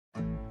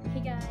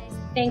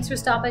Thanks for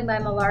stopping by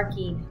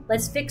Malarkey.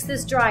 Let's fix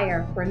this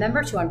dryer.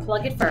 Remember to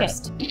unplug it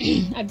first.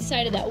 Okay. I've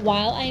decided that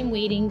while I am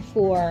waiting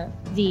for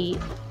the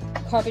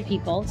carpet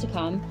people to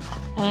come,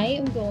 I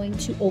am going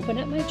to open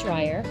up my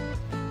dryer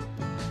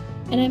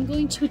and I'm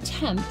going to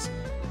attempt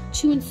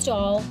to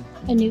install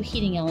a new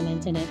heating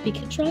element in it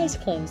because it dries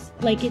clothes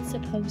like it's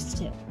supposed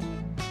to.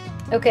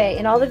 Okay,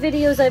 in all the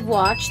videos I've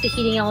watched, the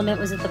heating element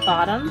was at the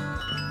bottom,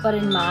 but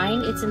in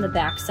mine, it's in the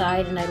back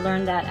side, and I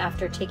learned that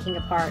after taking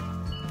apart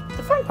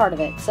the front part of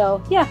it.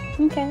 So yeah,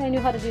 okay, I knew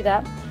how to do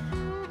that.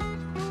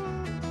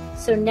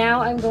 So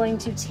now I'm going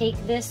to take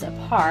this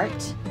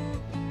apart,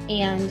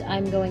 and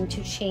I'm going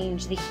to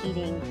change the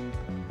heating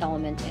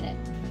element in it.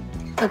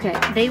 Okay,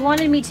 they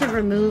wanted me to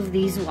remove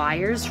these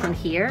wires from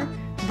here,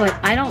 but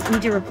I don't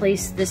need to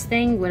replace this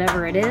thing,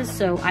 whatever it is,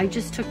 so I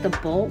just took the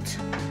bolt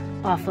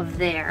off of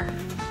there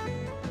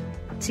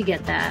to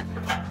get that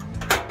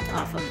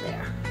off of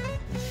there.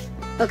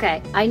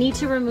 Okay, I need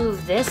to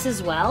remove this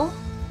as well,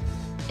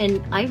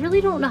 and I really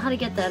don't know how to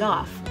get that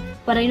off,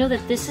 but I know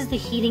that this is the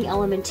heating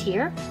element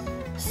here,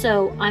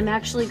 so I'm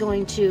actually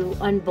going to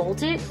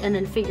unbolt it and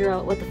then figure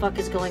out what the fuck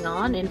is going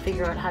on and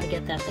figure out how to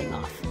get that thing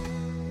off.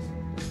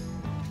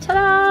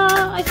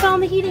 Ta-da! I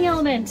found the heating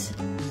element!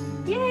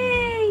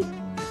 Yay!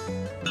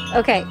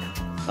 Okay,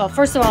 well,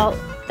 first of all,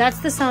 that's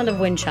the sound of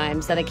wind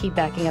chimes that I keep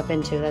backing up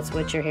into. That's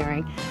what you're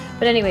hearing.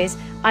 But anyways,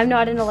 I'm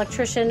not an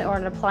electrician or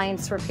an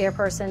appliance repair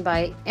person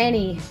by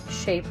any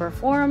shape or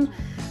form.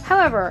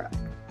 However,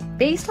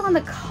 based on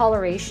the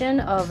coloration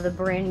of the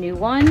brand new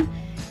one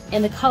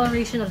and the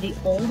coloration of the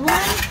old one,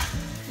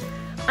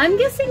 I'm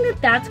guessing that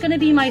that's gonna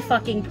be my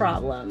fucking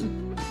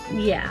problem.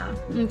 Yeah,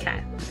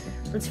 okay.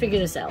 Let's figure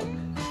this out.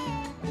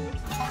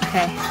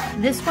 Okay,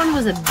 this one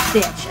was a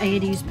bitch. I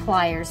had to use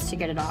pliers to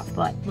get it off,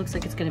 but looks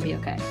like it's gonna be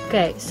okay.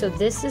 Okay, so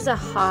this is a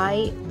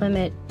high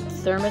limit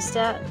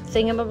thermostat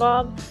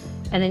thingamabob,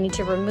 and I need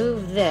to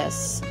remove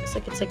this. Looks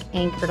like it's like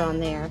anchored on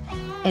there,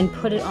 and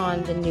put it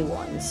on the new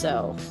one.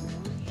 So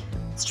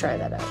let's try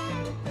that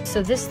out.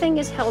 So this thing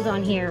is held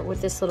on here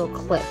with this little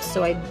clip.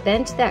 So I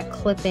bent that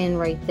clip in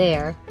right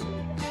there,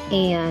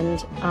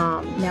 and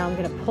now I'm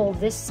gonna pull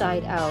this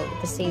side out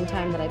at the same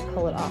time that I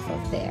pull it off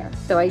of there.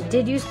 So I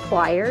did use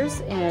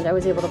pliers and I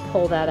was able to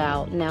pull that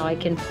out. Now I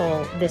can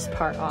pull this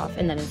part off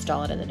and then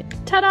install it in the new.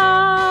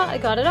 Ta-da! I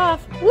got it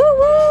off. Woo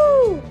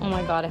woo! Oh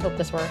my God, I hope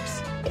this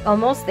works.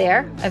 Almost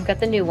there. I've got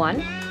the new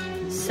one.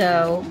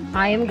 So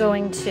I am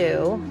going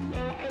to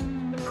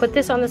put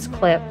this on this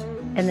clip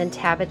and then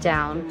tab it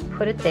down,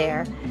 put it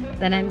there.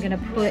 Then I'm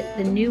gonna put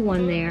the new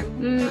one there.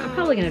 I'm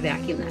probably gonna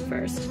vacuum that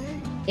first.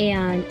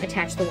 And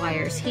attach the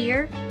wires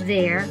here,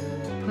 there,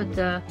 put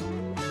the,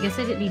 I guess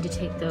I didn't need to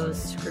take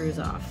those screws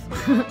off.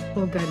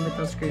 We'll go ahead and put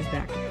those screws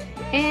back.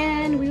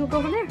 And we will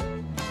go from there.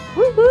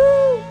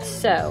 Woo-hoo!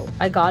 So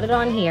I got it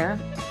on here,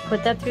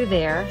 put that through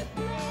there,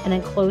 and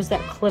then close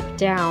that clip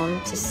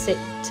down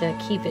to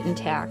keep it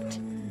intact.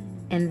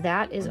 And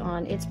that is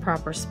on its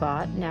proper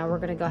spot. Now we're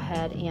gonna go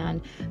ahead and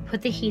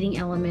put the heating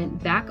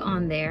element back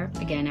on there,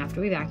 again,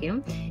 after we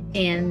vacuum,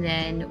 and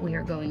then we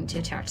are going to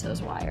attach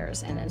those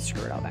wires and then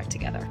screw it all back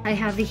together. I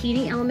have the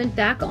heating element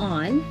back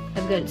on.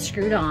 I've got it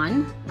screwed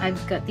on.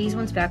 I've got these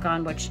ones back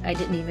on, which I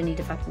didn't even need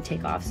to fucking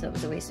take off, so it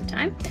was a waste of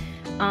time.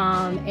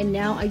 And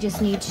now I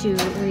just need to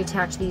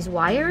reattach these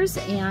wires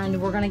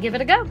and we're gonna give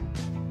it a go.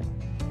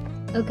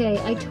 Okay,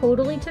 I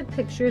totally took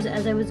pictures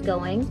as I was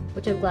going,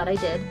 which I'm glad I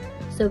did.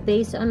 So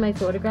based on my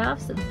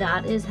photographs,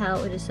 that is how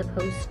it is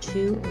supposed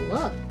to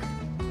look.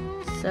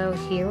 So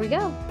here we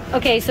go.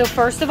 Okay, so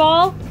first of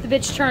all, the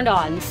bitch turned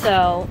on.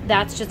 So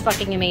that's just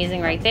fucking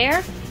amazing right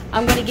there.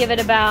 I'm gonna give it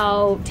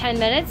about 10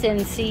 minutes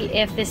and see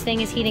if this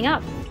thing is heating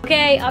up.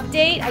 Okay,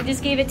 update, I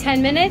just gave it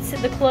 10 minutes.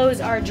 The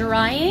clothes are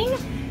drying.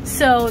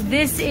 So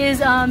this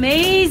is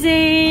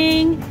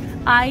amazing.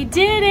 I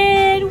did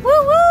it, woo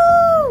woo!